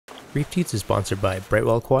ReefDudes is sponsored by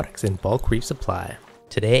Brightwell Aquatics and Bulk Reef Supply.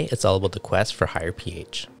 Today, it's all about the quest for higher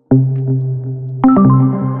pH.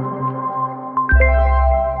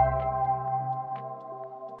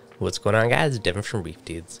 What's going on, guys? Devin from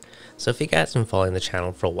ReefDudes. So if you guys have been following the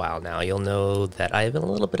channel for a while now, you'll know that I've been a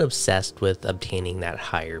little bit obsessed with obtaining that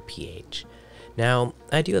higher pH. Now,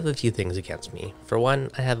 I do have a few things against me. For one,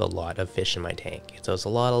 I have a lot of fish in my tank, so it's a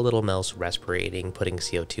lot of little mouths respirating, putting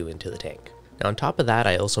CO2 into the tank. Now, on top of that,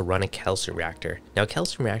 I also run a calcium reactor. Now, a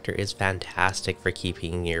calcium reactor is fantastic for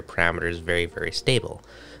keeping your parameters very, very stable.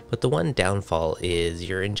 But the one downfall is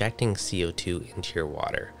you're injecting CO2 into your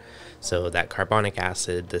water. So that carbonic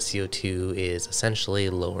acid, the CO2, is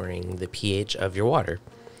essentially lowering the pH of your water.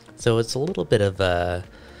 So it's a little bit of a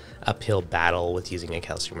uphill battle with using a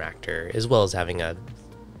calcium reactor, as well as having a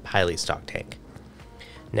highly stocked tank.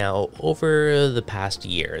 Now, over the past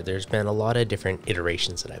year, there's been a lot of different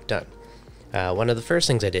iterations that I've done. One of the first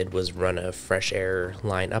things I did was run a fresh air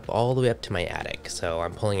line up all the way up to my attic. So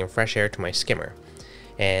I'm pulling in fresh air to my skimmer,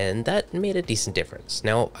 and that made a decent difference.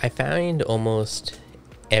 Now, I find almost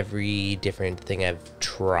every different thing I've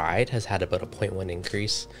tried has had about a 0.1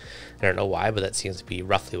 increase. I don't know why, but that seems to be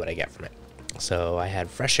roughly what I get from it. So I had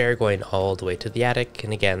fresh air going all the way to the attic,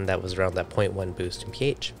 and again, that was around that 0.1 boost in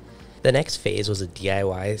pH. The next phase was a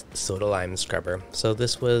DIY soda lime scrubber. So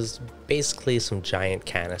this was basically some giant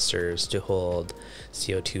canisters to hold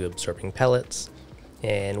CO2 absorbing pellets.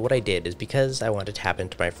 And what I did is, because I wanted to tap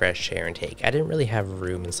into my fresh air intake, I didn't really have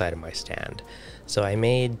room inside of my stand. So I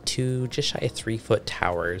made two just shy of 3-foot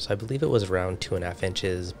towers. I believe it was around 2.5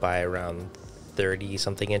 inches by around 30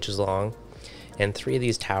 something inches long. And 3 of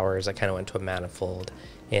these towers, I kind of went to a manifold,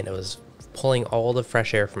 and it was pulling all the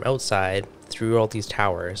fresh air from outside through all these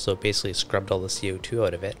towers. So it basically scrubbed all the CO2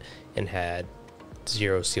 out of it and had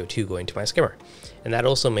 0 CO2 going to my skimmer. And that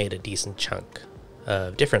also made a decent chunk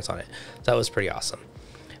of difference on it. So that was pretty awesome.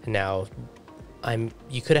 Now,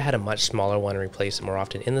 you could have had a much smaller one and replace it more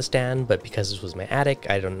often in the stand, but because this was my attic,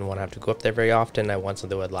 I didn't want to have to go up there very often. I want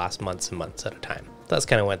something that would last months and months at a time. So that's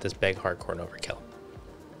kind of what this big hardcore overkill.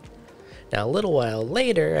 Now, a little while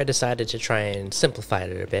later, I decided to try and simplify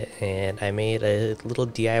it a bit, and I made a little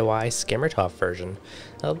DIY skimmer top version.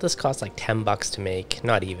 Now, this cost like 10 bucks to make,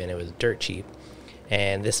 not even, it was dirt cheap.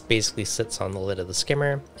 And this basically sits on the lid of the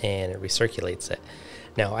skimmer, and it recirculates it.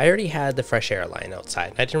 Now, I already had the fresh air line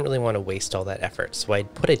outside. I didn't really want to waste all that effort, so I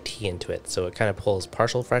put a T into it, so it kind of pulls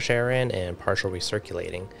partial fresh air in and partial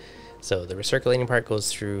recirculating. So the recirculating part goes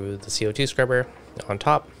through the CO2 scrubber on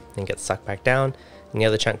top and gets sucked back down, and the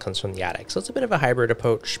other chunk comes from the attic. So it's a bit of a hybrid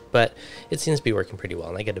approach, but it seems to be working pretty well,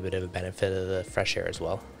 and I get a bit of a benefit of the fresh air as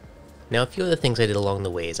well. Now, a few of the things I did along the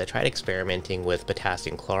way is I tried experimenting with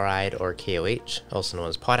potassium chloride, or KOH, also known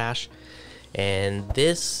as potash, and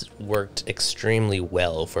this worked extremely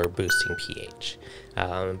well for boosting pH.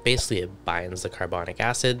 Basically, it binds the carbonic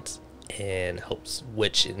acids and helps,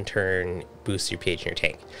 which in turn boosts your pH in your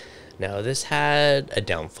tank. Now, this had a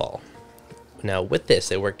downfall. Now, with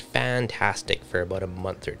this, it worked fantastic for about a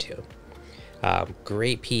month or two.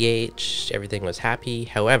 Great pH, everything was happy.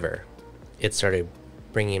 However, it started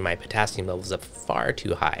bringing my potassium levels up far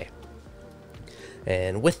too high.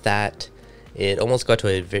 And with that, it almost got to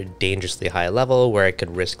a very dangerously high level where I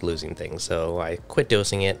could risk losing things. So I quit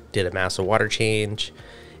dosing it, did a massive water change,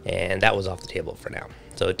 and that was off the table for now.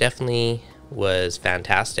 So it definitely was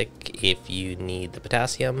fantastic if you need the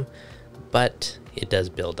potassium, but it does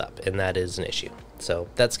build up, and that is an issue. So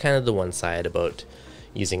that's kind of the one side about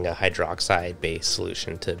using a hydroxide-based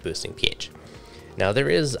solution to boosting pH. Now, there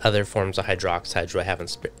is other forms of hydroxides I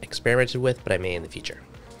haven't experimented with, but I may in the future.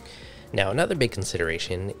 Now, another big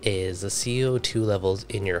consideration is the CO2 levels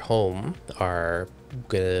in your home are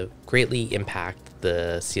going to greatly impact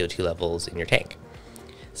the CO2 levels in your tank.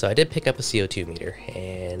 So I did pick up a CO2 meter,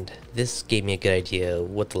 and this gave me a good idea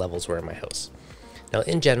what the levels were in my house. Now,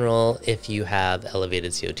 in general, if you have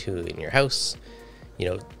elevated CO2 in your house, you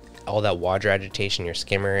know, all that water agitation in your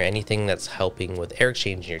skimmer, anything that's helping with air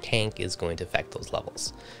exchange in your tank is going to affect those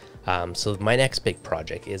levels. So my next big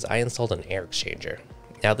project is I installed an air exchanger.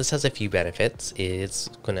 Now, this has a few benefits. It's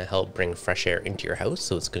going to help bring fresh air into your house,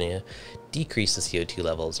 so it's going to decrease the CO2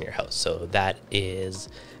 levels in your house. So that is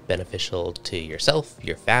beneficial to yourself,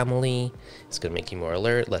 your family. It's going to make you more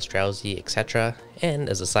alert, less drowsy, etc. And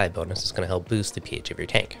as a side bonus, it's going to help boost the pH of your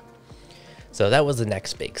tank. So that was the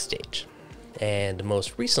next big stage. And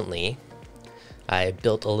most recently, I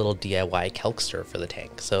built a little DIY kelkster for the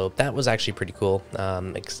tank. So that was actually pretty cool.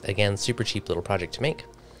 Again, super cheap little project to make.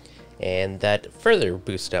 And that further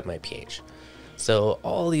boosted up my pH. So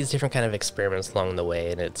all these different kind of experiments along the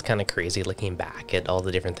way, and it's kind of crazy looking back at all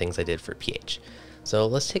the different things I did for pH. So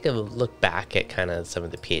let's take a look back at kind of some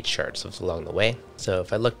of the pH charts along the way. So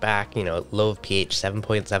if I look back, low of pH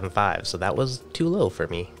 7.75, so that was too low for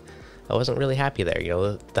me. I wasn't really happy there.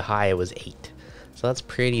 The high was 8. So that's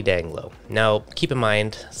pretty dang low. Now, keep in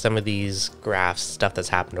mind, some of these graphs, stuff that's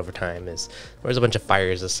happened over time is, there was a bunch of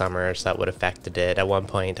fires this summer, so that would affected it. At one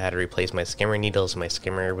point, I had to replace my skimmer needles. My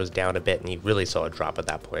skimmer was down a bit, and you really saw a drop at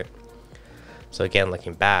that point. So again,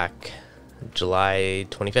 looking back, July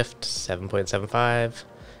 25th, 7.75,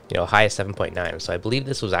 high is 7.9. So I believe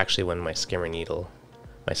this was actually when my skimmer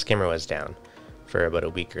was down for about a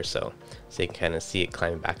week or so. So you can kind of see it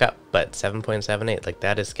climbing back up, but 7.78, like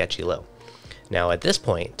that is sketchy low. Now at this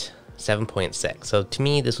point, 7.6. So to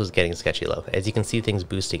me, this was getting sketchy low. As you can see things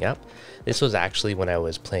boosting up, this was actually when I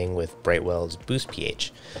was playing with Brightwell's Boost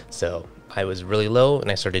pH. So I was really low and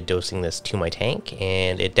I started dosing this to my tank,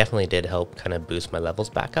 and it definitely did help kind of boost my levels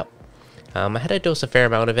back up. I had to dose a fair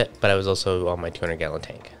amount of it, but I was also on my 200-gallon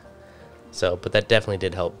tank. So, but that definitely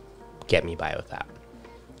did help get me by with that.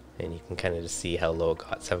 And you can kind of just see how low it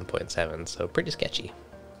got, 7.7, so pretty sketchy.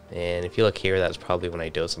 And if you look here, that's probably when I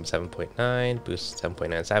dosed some 7.9, boost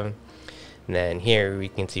 7.97. And then here we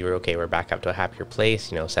can see we're back up to a happier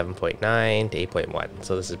place, 7.9 to 8.1.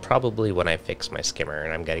 So this is probably when I fixed my skimmer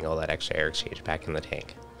and I'm getting all that extra air exchange back in the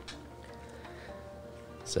tank.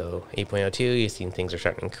 So 8.02, you've seen things are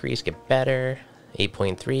starting to increase, get better.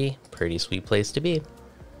 8.3, pretty sweet place to be.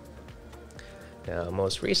 Now,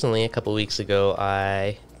 most recently, a couple weeks ago,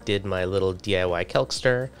 I did my little DIY kelk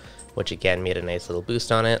stir, which again made a nice little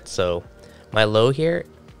boost on it. So my low here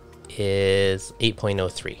is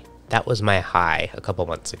 8.03. That was my high a couple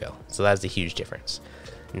months ago. So that's a huge difference.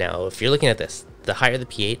 Now, if you're looking at this, the higher the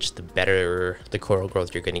pH, the better the coral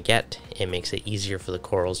growth you're going to get. It makes it easier for the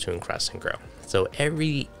corals to encrust and grow. So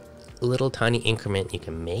every little tiny increment you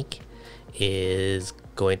can make is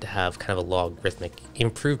going to have kind of a logarithmic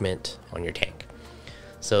improvement on your tank.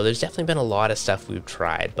 So there's definitely been a lot of stuff we've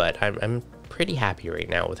tried, but I'm pretty happy right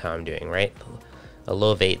now with how I'm doing, right? A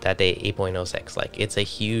low of 8, that day 8.06, like it's a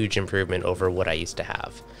huge improvement over what I used to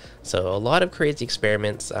have. So a lot of crazy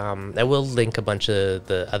experiments. I will link a bunch of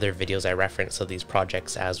the other videos I referenced of these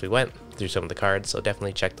projects as we went through some of the cards, so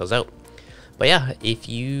definitely check those out. But yeah, if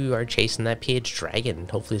you are chasing that pH dragon,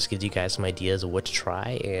 hopefully this gives you guys some ideas of what to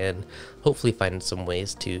try and hopefully find some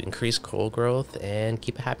ways to increase coral growth and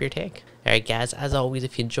keep a happier tank. Alright guys, as always,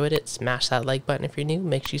 if you enjoyed it, smash that like button if you're new,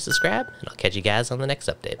 make sure you subscribe, and I'll catch you guys on the next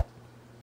update.